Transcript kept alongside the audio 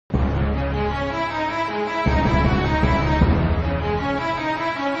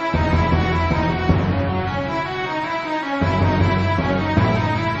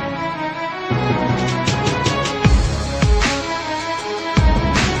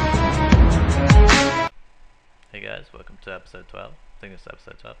Hey guys, welcome to episode 12. I think it's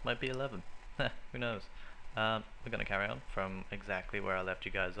episode 12, might be 11. Who knows? We're gonna carry on from exactly where I left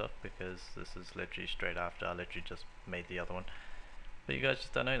you guys off because this is literally straight after I literally just made the other one. But you guys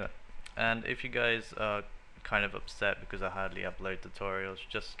just don't know that. And if you guys are kind of upset because I hardly upload tutorials,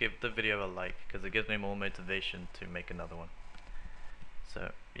 just give the video a like because it gives me more motivation to make another one.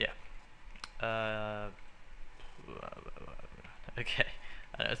 So yeah. Okay.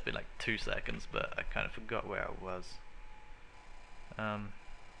 I know it's been like 2 seconds, but I kind of forgot where I was.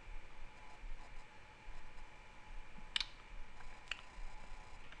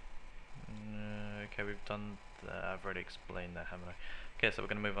 Okay, we've done that. I've already explained that, haven't I? Okay, so we're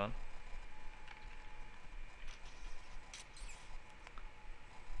going to move on.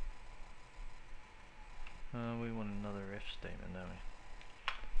 We want another if statement, don't we?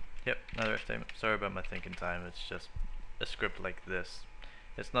 Yep, another if statement. Sorry about my thinking time, it's just a script like this.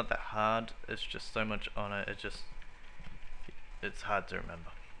 It's not that hard, it's just so much on it, it's hard to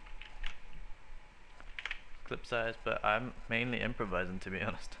remember. Clip size, but I'm mainly improvising, to be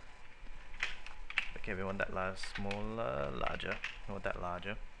honest. Okay, we want that smaller, larger. We want that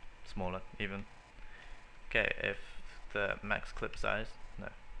larger, smaller, even. Okay, if the max clip size, no,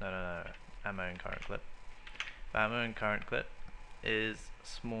 ammo in current clip. If ammo in current clip is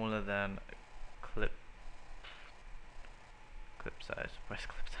smaller than clip size. Where's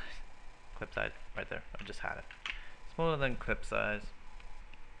clip size? Clip size, right there. I just had it. Smaller than clip size.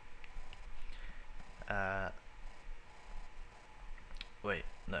 Wait,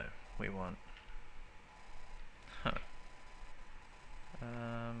 no, we want.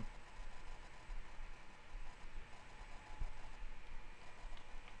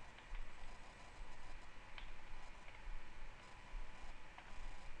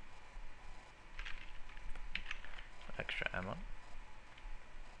 Extra ammo.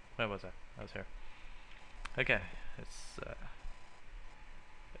 Where was I? I was here. Okay, it's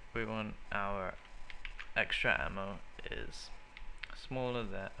we want our extra ammo is smaller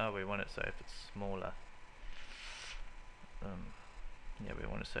than. Oh, we want it so if it's smaller. Yeah, we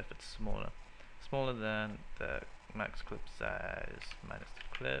want it so if it's smaller than the max clip size minus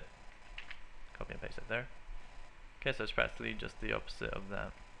the clip. Copy and paste it there. Okay, so it's practically just the opposite of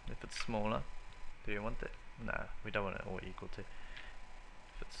that. If it's smaller, do you want it? No, we don't want it all equal to.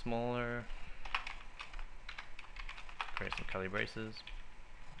 If it's smaller, create some curly braces.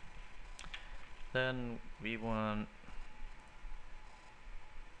 Then we want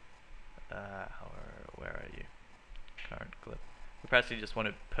where are you? Current clip. We practically just want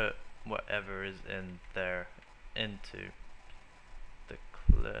to put whatever is in there into the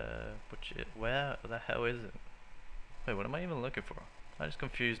clip. Where the hell is it? Wait, what am I even looking for? I just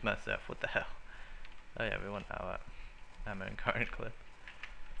confused myself. What the hell? Oh yeah, we want our ammo in current clip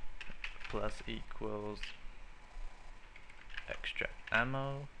plus equals extra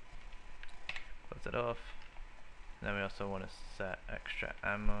ammo. Close it off. And then we also want to set extra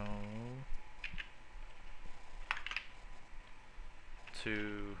ammo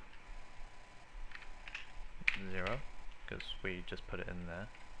to 0 because we just put it in there,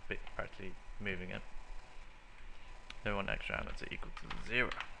 practically moving it. Then we want extra ammo to equal to 0.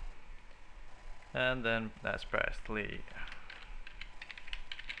 And then that's practically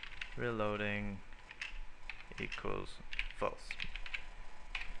reloading equals false.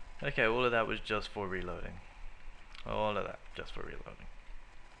 Okay, all of that was just for reloading. All of that just for reloading.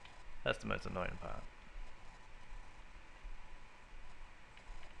 That's the most annoying part.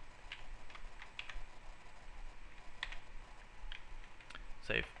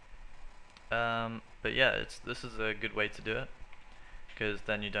 Save. But yeah, this is a good way to do it because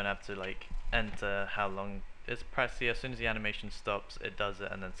then you don't have to like enter how long. It's practically as soon as the animation stops, it does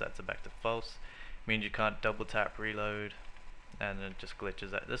it and then sets it back to false. Means you can't double tap reload, and it just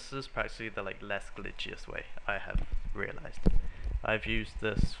glitches out. This is practically the like less glitchiest way I have realized. I've used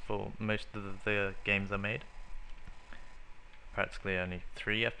this for most of the games I made. Practically only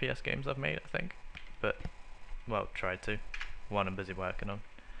 3 FPS games I've made, I think. But well, tried to. One I'm busy working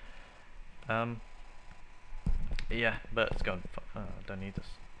on. Yeah, but it's gone. Oh, I don't need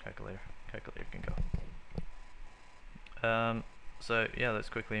this calculator. Calculator can go. So yeah, let's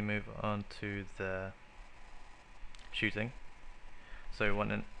quickly move on to the shooting. So we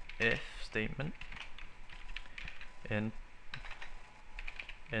want an if statement in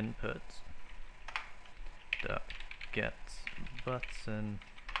inputs dot gets button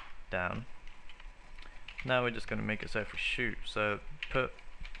down. Now we're just going to make it so if we shoot, so put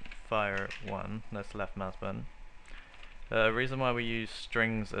fire 1, that's left mouse button. The reason why we use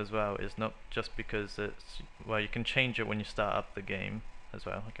strings as well is not just because it's, well, you can change it when you start up the game as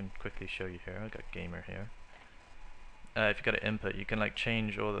well. I can quickly show you here. I've got gamer here. if you got an input, you can like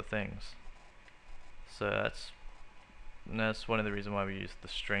change all the things. So that's one of the reasons why we use the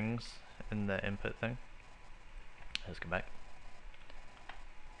strings in the input thing. Let's go back.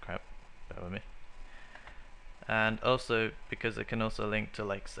 Crap, bear with me. And also because it can also link to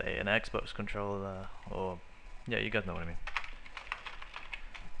like say an Xbox controller, or yeah, you guys know what I mean.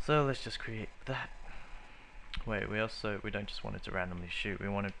 So let's just create that. Wait, we don't just want it to randomly shoot, we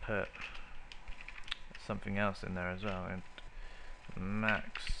want to put something else in there as well. And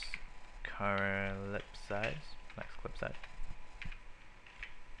max clip size.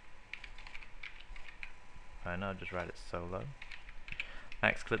 Right now, I'll just write it solo.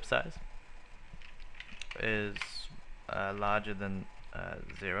 Max clip size is larger than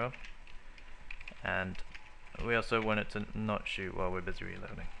 0, and we also want it to not shoot while we're busy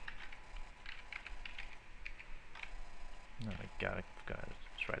reloading. Oh my god, I forgot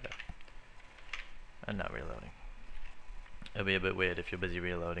it's right there. And not reloading. It'll be a bit weird if you're busy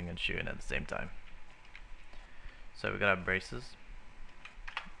reloading and shooting at the same time. So we got our braces,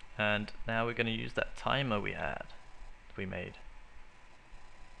 and now we're going to use that timer we made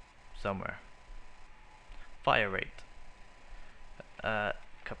somewhere. Fire rate.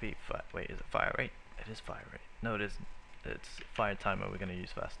 Copy. Wait, is it fire rate? It is fire rate. No, it isn't. It's fire timer we're going to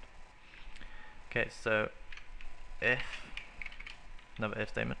use first. Okay, so another if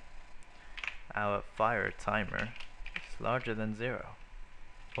statement. Our fire timer is larger than 0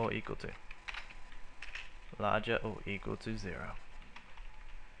 or equal to. Larger or equal to 0.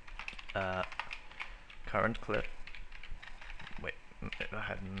 Current clip. Wait, if I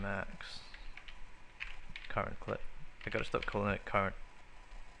had max current clip. I gotta stop calling it current.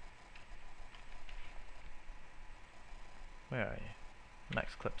 Where are you?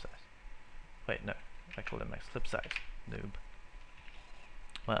 Max clip size. Wait, no. I call it max clip size. Noob.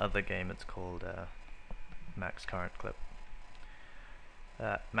 My other game it's called max current clip.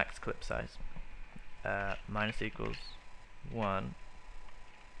 Max clip size. Minus equals 1.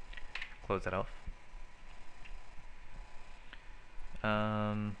 Close that off.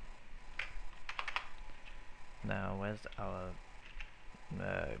 Now where's our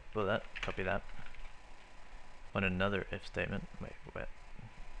bullet? Copy that. On another if statement. Wait, what?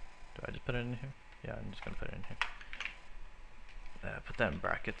 Do I just put it in here? Yeah, I'm just gonna put it in here. Put that in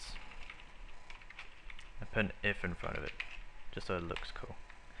brackets. I put an if in front of it, just so it looks cool.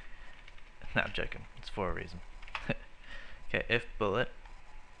 Nah, I'm joking. It's for a reason. Okay, if bullet.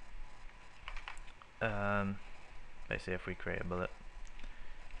 Basically, if we create a bullet,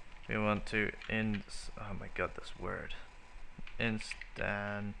 we want to oh my god, this word.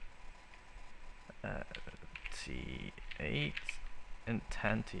 Instantiate.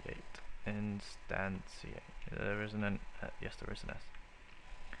 There isn't an yes, there is an S.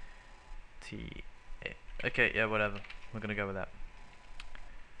 Okay, yeah, whatever. We're gonna go with that.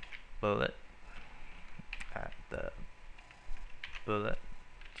 Bullet at the bullet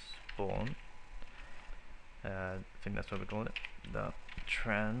spawn. I think that's what we call it. The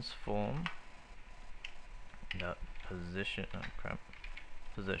transform. The position. Oh crap.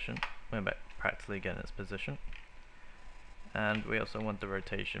 Position. We're back practically again its position. And we also want the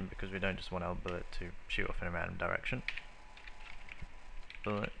rotation because we don't just want our bullet to shoot off in a random direction.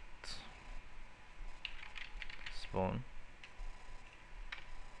 Bullet spawn.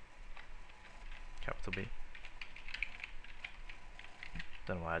 Capital B.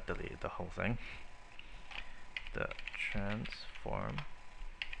 Don't know why I deleted the whole thing. The transform.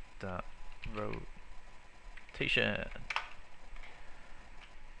 The rotation.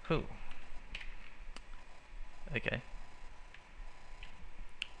 Whew. Okay.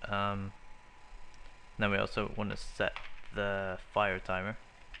 Then we also want to set the fire timer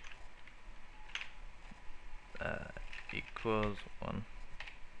equals 1.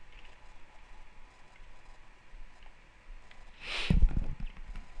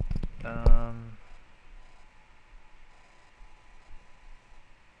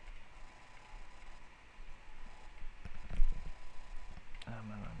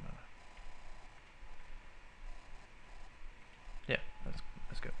 Yeah,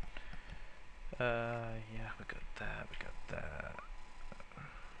 that's good. Yeah, we got that.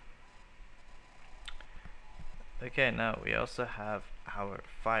 Okay, now we also have our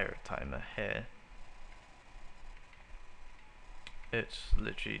fire timer here. It's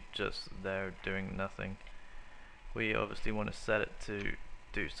literally just there doing nothing. We obviously want to set it to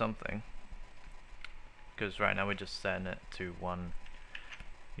do something, because right now we're just setting it to 1.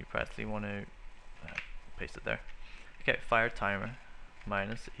 You practically want to paste it there. Okay, fire timer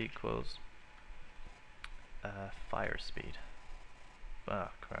minus equals fire speed. Oh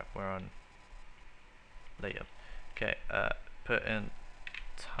crap, we're on layup. Okay, put in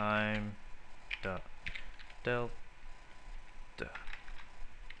time dot delta.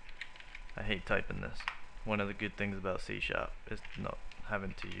 I hate typing this. One of the good things about C# is not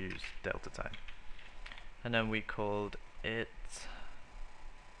having to use delta time. And then we called it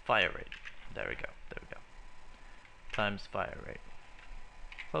fire rate. There we go, there we go. Times fire rate.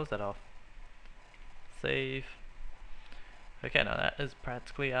 Close that off. Save. Okay, now that is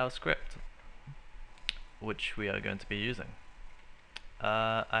practically our script, which we are going to be using.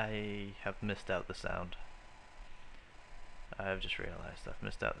 I have missed out the sound. I've just realized I've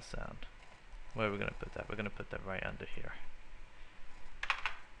missed out the sound. Where are we going to put that? We're going to put that right under here.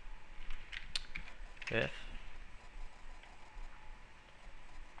 If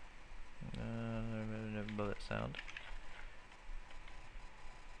no bullet sound.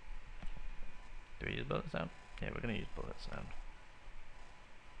 Do we use bullet sound? Yeah, we're going to use bullet sound.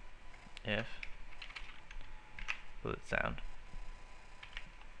 If bullet sound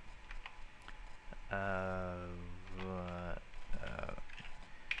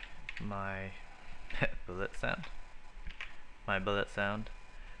my bullet sound. My bullet sound.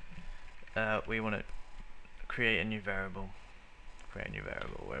 We want to create a new variable. Create a new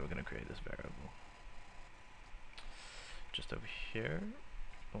variable. Where are we going to create this variable? Just over here,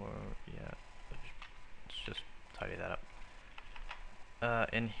 or yeah, let's just tidy that up.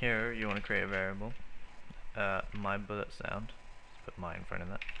 In here, you want to create a variable. My bullet sound. Let's put my in front of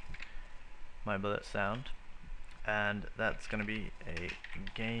that. My bullet sound, and that's going to be a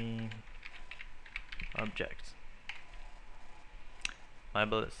game object. My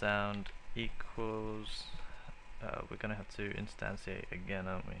bullet sound equals. We're going to have to instantiate again,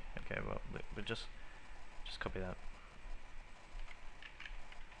 aren't we? Okay, well, we'll just copy that.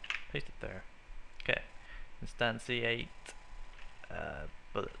 Paste it there. Okay, instantiate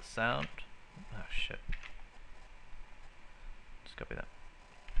bullet sound. Oh shit. Just copy that.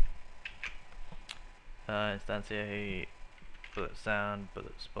 Instantiate bullet sound,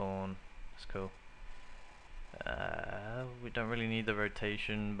 bullet spawn. That's cool. We don't really need the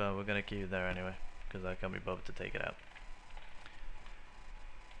rotation, but we're gonna keep it there anyway, because I can't be bothered to take it out.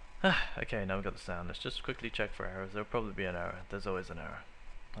 Okay, now we've got the sound. Let's just quickly check for errors. There'll probably be an error. There's always an error.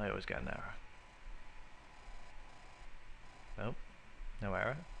 I always get an error. Nope, no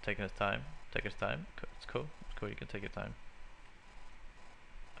error. Taking his time. Take his time. It's cool. It's cool. You can take your time.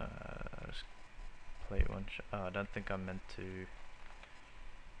 Just play one shot. Oh, I don't think I meant to.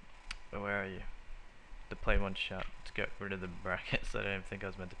 Where are you? To play one shot to get rid of the brackets. I don't think I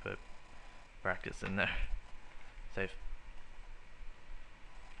was meant to put brackets in there. Save.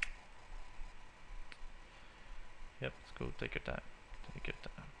 Yep, it's cool. Take your time. Take your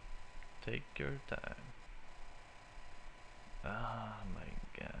time. Take your time. Oh my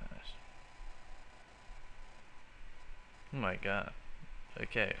gosh. Oh my god.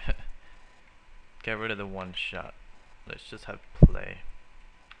 Okay. Get rid of the one shot. Let's just have play.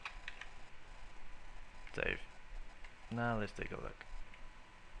 Save. Now let's take a look.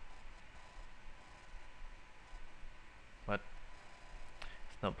 What?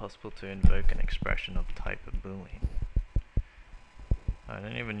 It's not possible to invoke an expression of type of boolean. I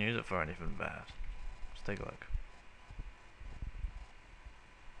didn't even use it for anything bad. Let's take a look.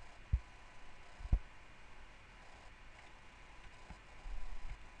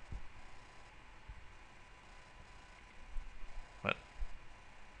 What?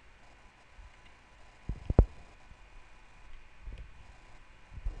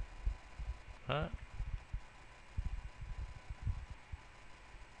 Huh?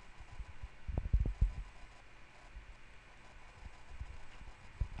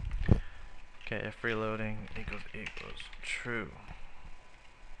 Okay, if reloading equals true.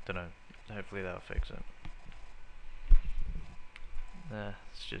 Dunno, hopefully that'll fix it.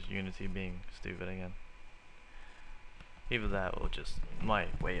 It's just Unity being stupid again. Either that or just my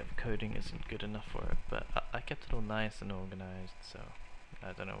way of coding isn't good enough for it, but I kept it all nice and organized, so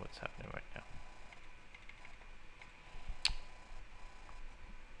I don't know what's happening right now.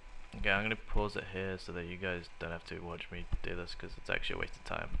 Okay, I'm going to pause it here so that you guys don't have to watch me do this, because it's actually a waste of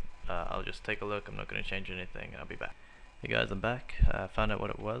time. I'll just take a look. I'm not going to change anything. I'll be back. Hey guys, I'm back. I found out what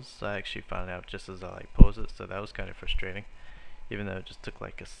it was. I actually found out just as I paused it, so that was kind of frustrating, even though it just took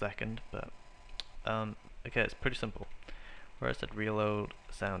like a second. But okay, it's pretty simple. Where I said reload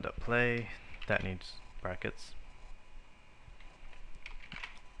sound at play, that needs brackets.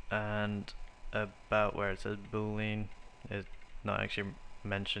 And about where it says boolean, it's not actually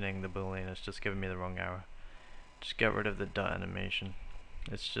mentioning the boolean, it's just giving me the wrong error. Just get rid of the dot animation.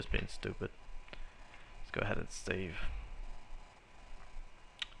 It's just being stupid. Let's go ahead and save.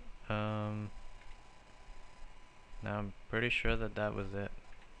 Now I'm pretty sure that that was it.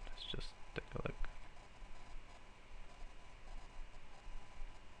 Let's just take a look.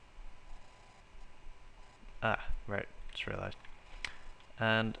 Ah, right, just realized.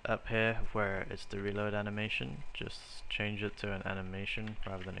 And up here where it's the reload animation, just change it to an animation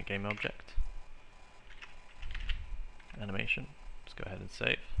rather than a game object. Animation, let's go ahead and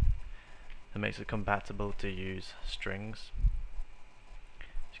save. It makes it compatible to use strings.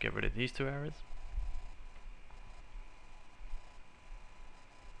 Just get rid of these two errors.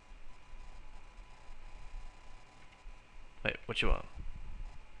 Wait, what you want?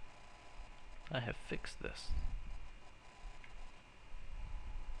 I have fixed this.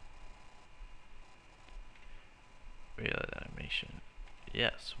 Reload animation.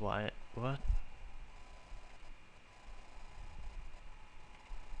 Yes, why? What?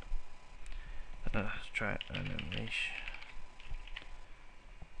 Let's try animation.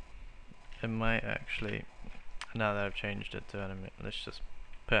 It might actually, now that I've changed it to animation, let's just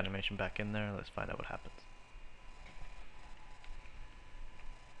put animation back in there and let's find out what happens.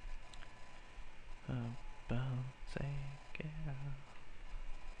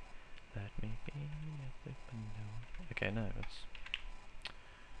 Let me be. Okay, no, let's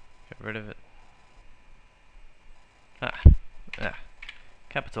get rid of it.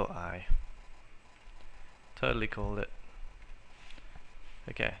 Capital I. Totally called it.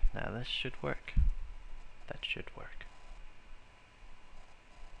 Okay, now this should work. That should work.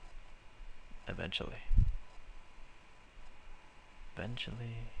 Eventually.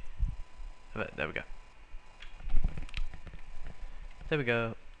 There we go. There we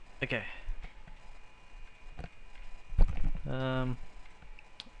go. Okay.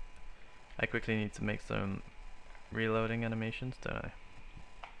 I quickly need to make some reloading animations, don't I?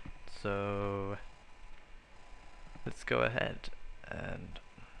 So let's go ahead and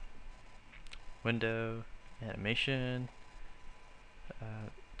window, animation,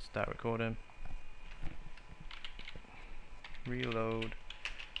 start recording, reload,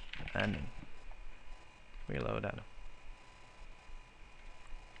 and reload anim.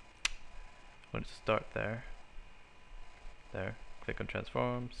 I want it to start there. There. Click on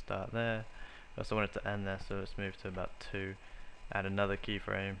transform, start there. I also want it to end there, so let's move to about 2. Add another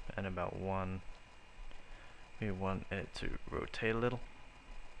keyframe and about 1. We want it to rotate a little.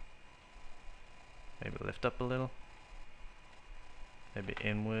 Maybe lift up a little. Maybe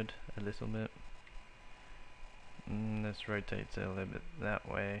inward a little bit. Let's rotate it a little bit that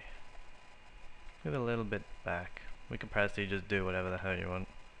way. Move a little bit back. We can practically just do whatever the hell you want.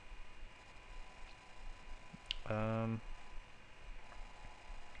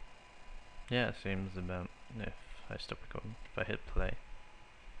 Yeah, it seems about, if I stop recording, if I hit play,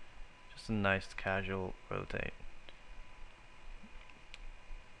 just a nice casual rotate.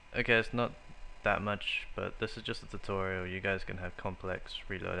 Okay, it's not that much, but this is just a tutorial. You guys can have complex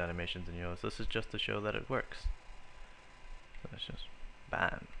reload animations in yours. This is just to show that it works. So it's just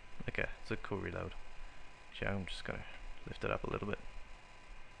bam. Okay, it's a cool reload. Actually, I'm just gonna lift it up a little bit.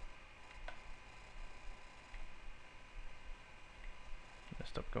 Let's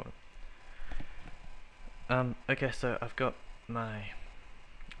stop going. Okay, so I've got my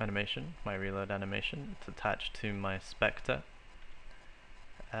animation, my reload animation. It's attached to my Spectre.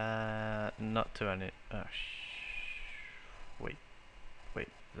 Not to any. Oh, wait,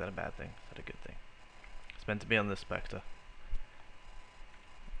 is that a bad thing? Is that a good thing? It's meant to be on the Spectre.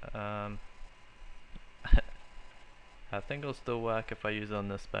 I think it'll still work if I use it on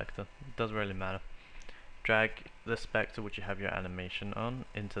the Spectre. It doesn't really matter. Drag the Spectre which you have your animation on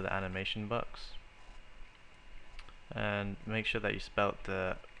into the animation box. And make sure that you spelt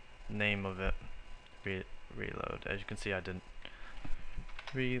the name of it. Reload. As you can see, I didn't.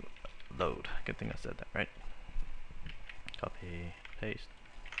 Reload. Good thing I said that, right? Copy, paste,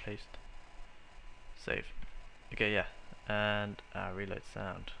 save. Okay, yeah. And reload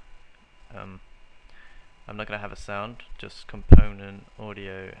sound. I'm not gonna have a sound, just component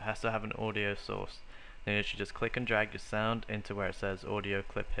audio. It has to have an audio source. Then you should just click and drag your sound into where it says audio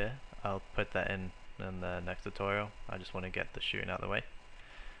clip here. I'll put that in the next tutorial. I just want to get the shooting out of the way.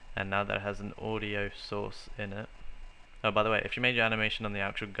 And now that it has an audio source in it. Oh, by the way, if you made your animation on the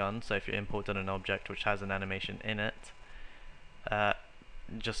actual gun, so if you imported an object which has an animation in it,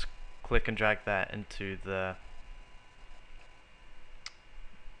 just click and drag that into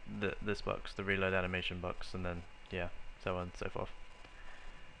this box, the reload animation box, and then yeah, so on and so forth.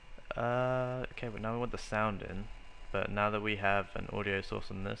 Okay, but now we want the sound in. But now that we have an audio source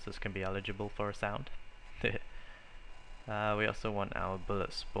on this can be eligible for a sound. We also want our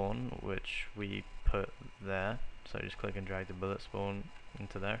bullet spawn, which we put there. So just click and drag the bullet spawn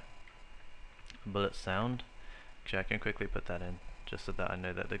into there. Bullet sound. Actually, I can quickly put that in just so that I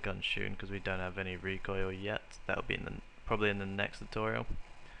know that the gun's shooting, because we don't have any recoil yet. That'll be in the probably in the next tutorial.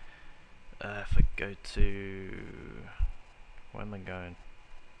 If I go to, where am I going?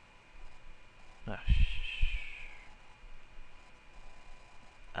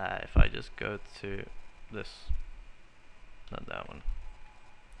 If I just go to this, not that one,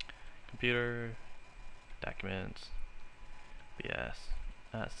 computer, documents, BS,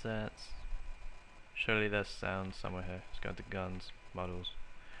 assets, surely there's sound somewhere here. Let's go to guns, models,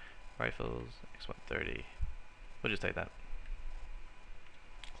 rifles, X130, we'll just take that,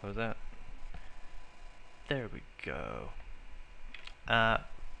 close that, there we go.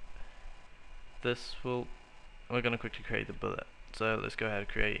 This will, we're going to quickly create the bullet. So let's go ahead and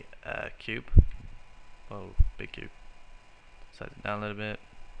create a cube. Oh, big cube. Size it down a little bit.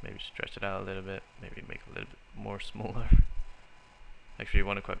 Maybe stretch it out a little bit. Maybe make it a little bit more smaller. Actually, you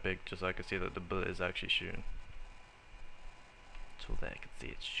want it quite big, just so I can see that the bullet is actually shooting. So that I can see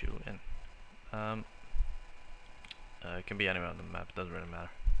it's shooting. It can be anywhere on the map. It doesn't really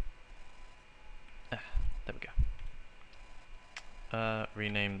matter. There we go.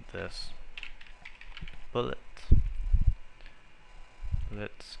 Rename this bullet.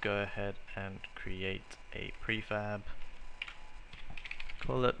 Let's go ahead and create a prefab,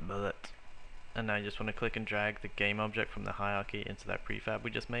 call it bullet, and now I just want to click and drag the game object from the hierarchy into that prefab we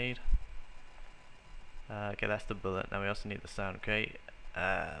just made. Okay, that's the bullet. Now we also need the sound. Okay,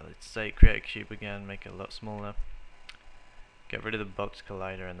 let's say create a cube again, make it a lot smaller, get rid of the box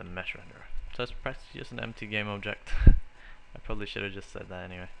collider and the mesh renderer. So it's practically just an empty game object. I probably should have just said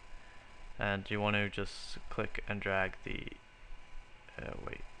that anyway. And you want to just click and drag the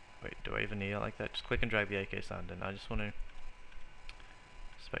wait, do I even need it like that? Just click and drag the AK sound in. I just want to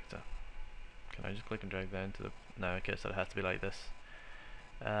Spectre. Can I just click and drag that into the, no, okay, so it has to be like this.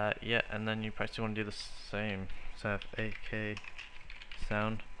 Yeah, and then you practically want to do the same. So have AK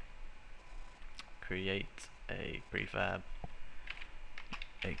sound, create a prefab,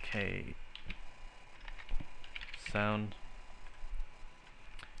 AK sound,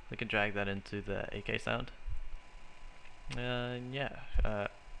 click and drag that into the AK sound. Yeah.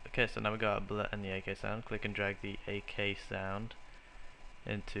 Okay, so now we got our bullet and the AK sound. Click and drag the AK sound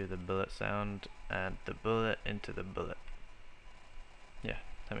into the bullet sound and the bullet into the bullet. Yeah,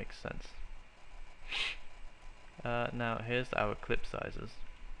 that makes sense. Now here's our clip sizes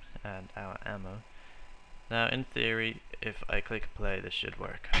and our ammo. Now in theory, if I click play, this should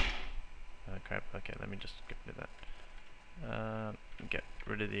work. Oh crap, okay, let me just get rid of that. Get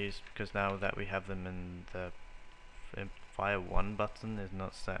rid of these, because now that we have them in the fire 1 button is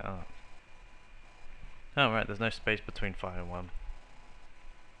not set up. Oh right, there's no space between fire 1.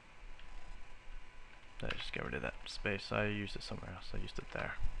 Let's just get rid of that space. I used it somewhere else. I used it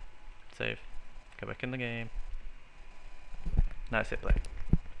there. Save. Go back in the game. Now let's hit play.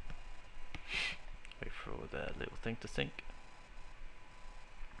 Wait for the little thing to sync.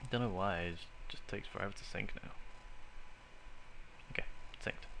 Don't know why, it just takes forever to sync now. Okay,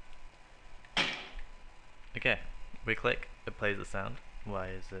 synced. Okay, we click, it plays the sound. Why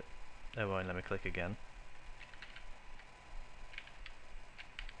is it? Oh, won't let me click again.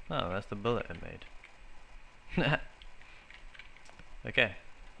 Oh, that's the bullet it made. Okay,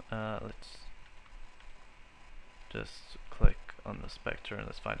 let's just click on the Spectre and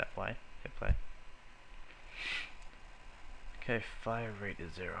let's find out why. Hit play. Okay, fire rate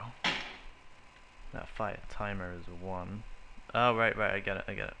is 0. Now fire timer is 1. Oh, right, I get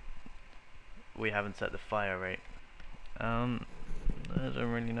it. We haven't set the fire rate. I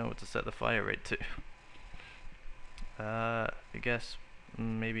don't really know what to set the fire rate to. I guess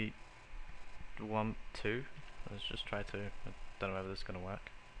maybe 1, 2. Let's just try to. I don't know whether this is gonna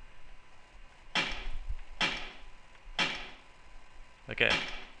work. Okay.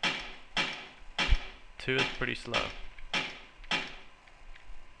 2 is pretty slow.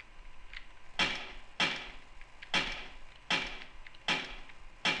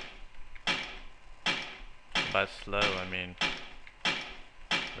 By slow, I mean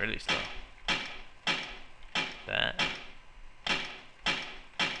really slow. That.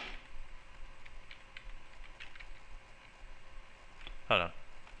 Hold on.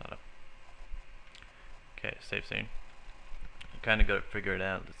 Okay, save scene. I kinda got it figured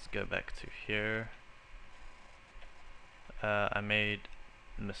out. Let's go back to here. I made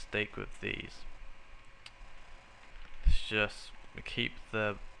a mistake with these. Let's just keep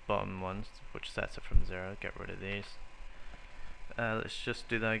the bottom ones, which sets it from 0. Get rid of these. Let's just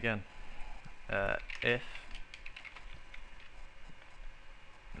do that again. If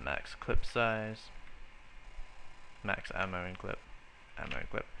max clip size, max ammo in clip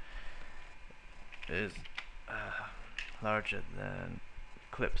is larger than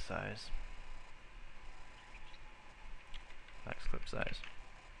clip size. Max clip size.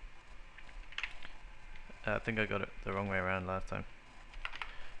 I think I got it the wrong way around last time.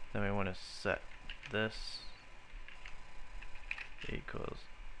 Then we want to set this equals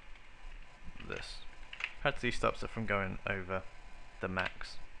this. Practically stops it from going over the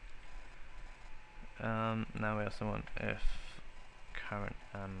max. Now we also want if current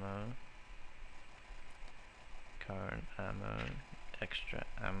ammo, extra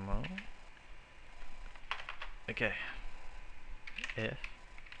ammo. Okay. If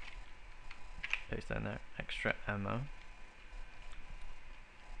paste that in there, extra ammo.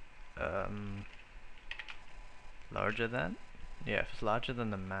 Larger than? Yeah, if it's larger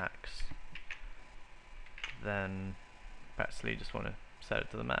than the max, then practically just want to set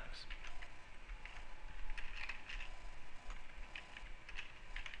it to the max.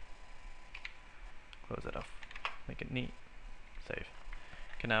 Close it off. Make it neat. Save.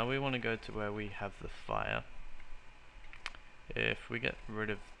 Okay, now we want to go to where we have the fire. If we get rid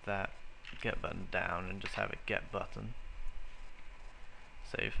of that get button down and just have a get button,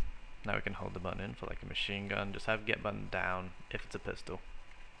 save. Now we can hold the button in for like a machine gun. Just have get button down if it's a pistol.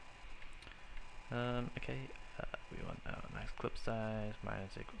 Okay, we want max clip size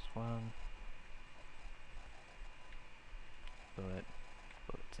minus equals 1. Bullet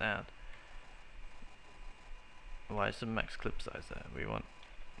sound. Why is the max clip size there? We want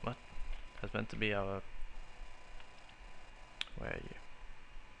what? That's meant to be our. Where are you?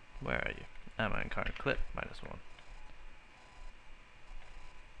 Where are you? Ammo and current clip minus 1.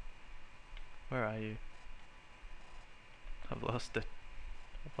 Where are you? I've lost it.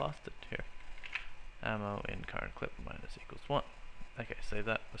 I've lost it here. Ammo in current clip minus equals 1. Okay, save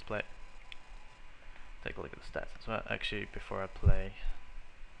that. Let's play it. Take a look at the stats as well. Actually, before I play,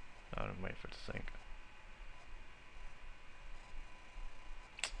 I'm waiting for it to sync.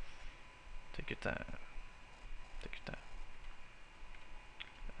 Take your time. Take your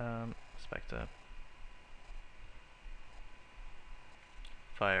time. Spectre.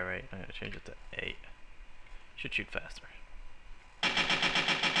 Fire rate. I'm gonna change it to 8. Should shoot faster.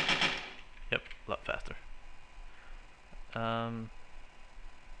 Yep, a lot faster.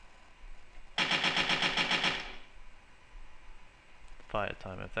 Fire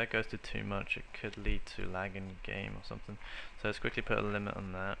timer. If that goes to too much, it could lead to lag in game or something. So let's quickly put a limit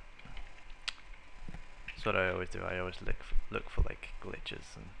on that. That's what I always do. I always look for like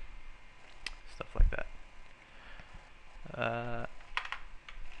glitches and stuff like that.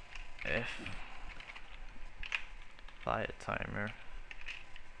 If fire timer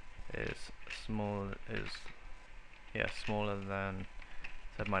is smaller than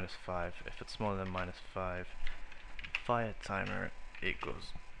 -5. If it's smaller than -5, fire timer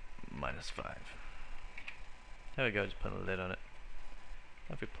equals -5. There we go. Just put a lid on it.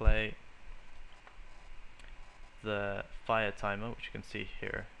 If we play, the fire timer, which you can see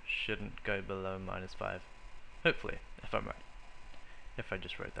here, shouldn't go below -5. Hopefully, if I'm right. If I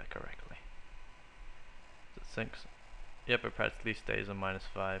just wrote that correctly. It syncs. Yep, it practically stays on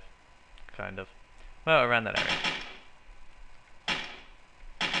 -5. Kind of. Well, around that area.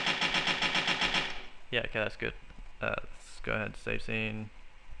 Yeah, okay, that's good. Let's go ahead and save scene.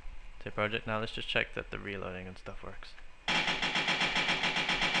 Save project. Now let's just check that the reloading and stuff works.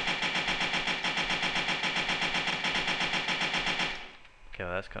 Okay,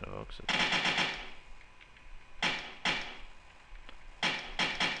 well, that's kind of awkward.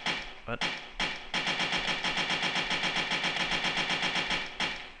 What?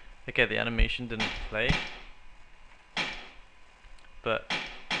 Okay, the animation didn't play, but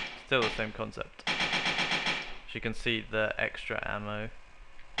still the same concept. As you can see, the extra ammo,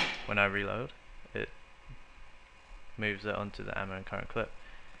 when I reload, it moves it onto the ammo and current clip.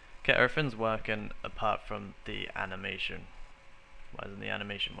 Okay, everything's working apart from the animation. Why isn't the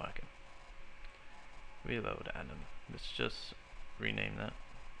animation working? Reload anim. Let's just rename that.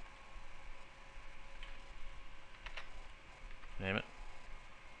 Name it.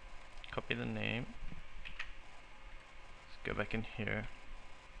 Copy the name. Let's go back in here.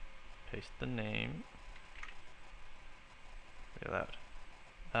 Paste the name. Reload.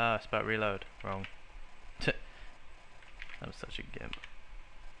 Ah, it's about reload. Wrong. I'm such a gimp.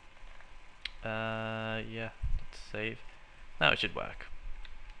 Yeah. Let's save. Now it should work.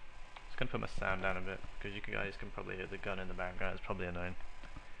 Just gonna put my sound down a bit because you guys can probably hear the gun in the background. It's probably annoying.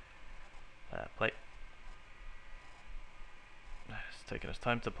 Play. It's taking us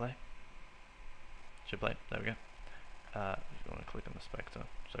time to play. Should play. There we go. You want to click on the Spectre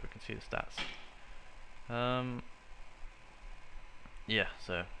so we can see the stats. Yeah,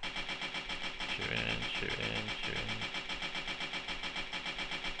 so shooting.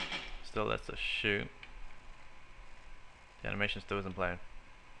 Still lets us shoot. The animation still isn't playing.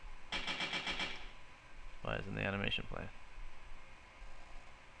 Why isn't the animation playing?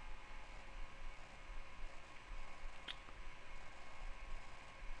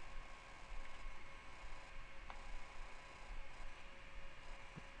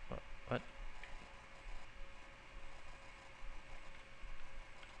 What?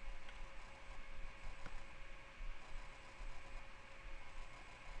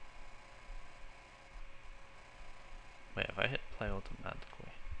 Wait, if I hit play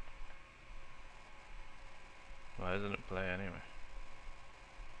automatically, why doesn't it play anyway?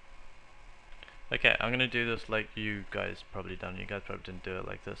 Okay, I'm gonna do this like you guys probably done. You guys probably didn't do it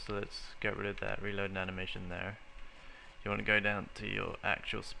like this, so let's get rid of that reloading animation there. You want to go down to your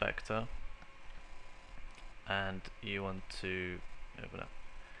actual Spectre, and you want to open up.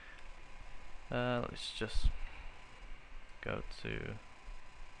 Let's just go to.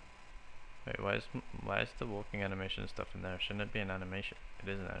 Wait, why is the walking animation and stuff in there? Shouldn't it be an animation? It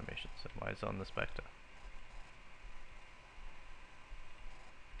is an animation, so why is it on the Spectre?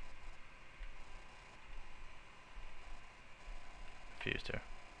 Confused here.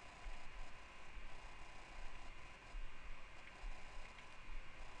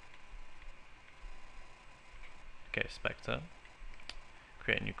 Okay, Spectre.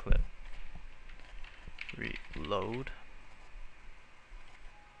 Create a new clip. Reload.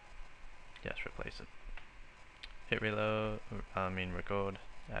 Yes, replace it. Hit reload, record,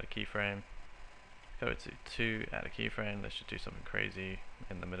 add a keyframe. Go to 2, add a keyframe. Let's just do something crazy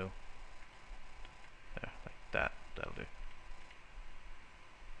in the middle. There, like that, that'll do.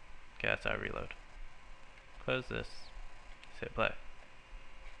 Okay, that's our reload. Close this, let's hit play.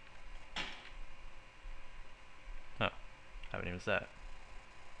 Oh, haven't even set.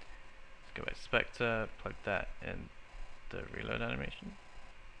 Let's go back to Spectre, plug that in the reload animation.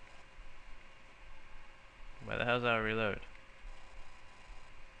 Where the hell's our reload?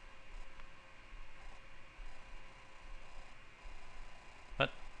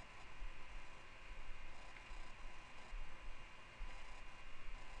 What?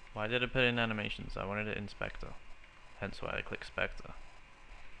 Why did it put in animations? I wanted it in Spectre. Hence why I click Spectre.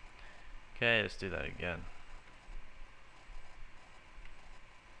 Okay, let's do that again.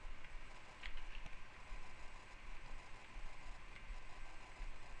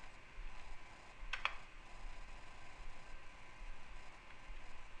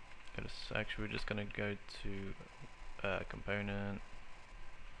 Actually, we're just gonna go to component.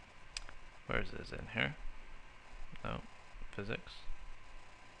 Where is this in here? No, physics.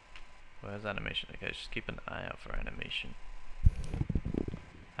 Where's animation? Okay, just keep an eye out for animation.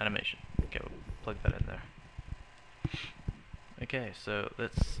 Animation. Okay, we'll plug that in there. Okay, so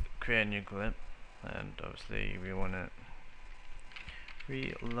let's create a new clip, and obviously we want it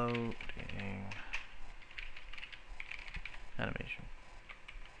reloading animation.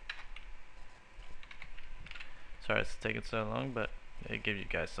 Sorry it's taking so long, but it gives you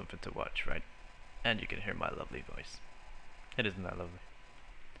guys something to watch, right? And you can hear my lovely voice. It isn't that lovely.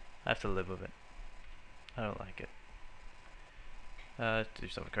 I have to live with it. I don't like it. Do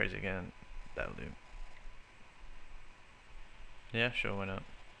something crazy again. That'll do. Yeah, sure, why not?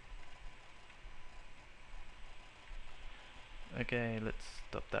 Okay, let's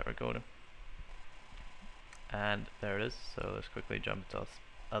stop that recording. And there it is. So let's quickly jump to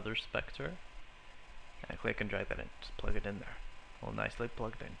other Spectre. And click and drag that in. Just plug it in there. All nicely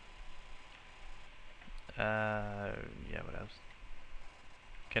plugged in. Yeah, what else?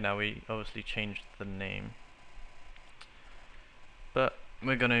 Okay, now we obviously changed the name. But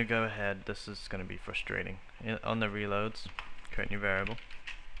we're gonna go ahead. This is gonna be frustrating. On the reloads, create a new variable.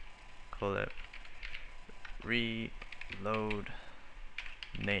 Call it reload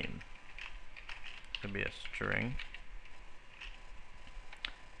name. It's gonna be a string.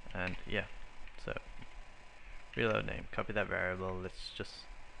 And yeah, so reload name, copy that variable. Let's just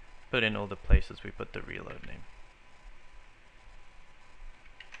put in all the places we put the reload name.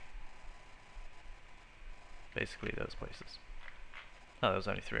 Basically those places. Oh, there was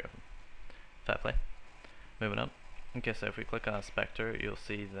only 3 of them. Fair play. Moving on. Okay, so if we click on our Spectre, you'll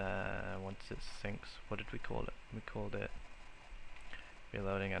see that once it syncs, what did we call it? We called it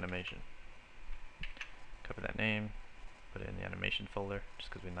reloading animation. Copy that name, put it in the animation folder, just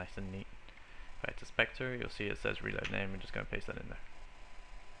because we're nice and neat. Back to Spectre, you'll see it says reload name. We're just going to paste that in there.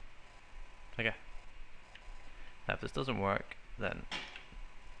 Okay. Now if this doesn't work, then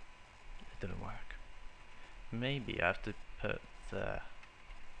it didn't work. Maybe I have to put the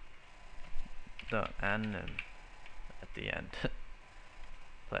anim at the end.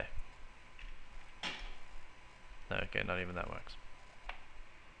 Play. Okay, not even that works.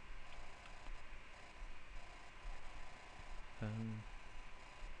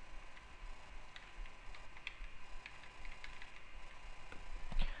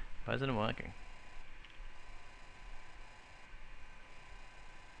 Why isn't it working?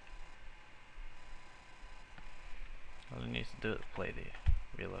 All it needs to do is play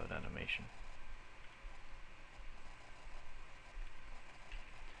the reload animation.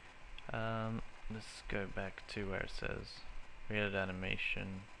 Let's go back to where it says reload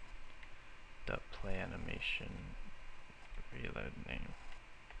animation, dot play animation, reload name.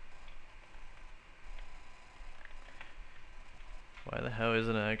 Why the hell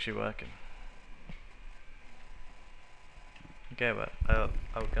isn't it actually working? Okay, but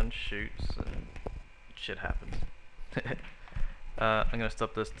our gun shoots and shit happens. I'm gonna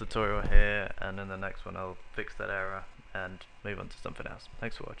stop this tutorial here, and in the next one I'll fix that error and move on to something else.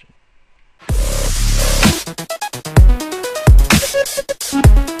 Thanks for watching.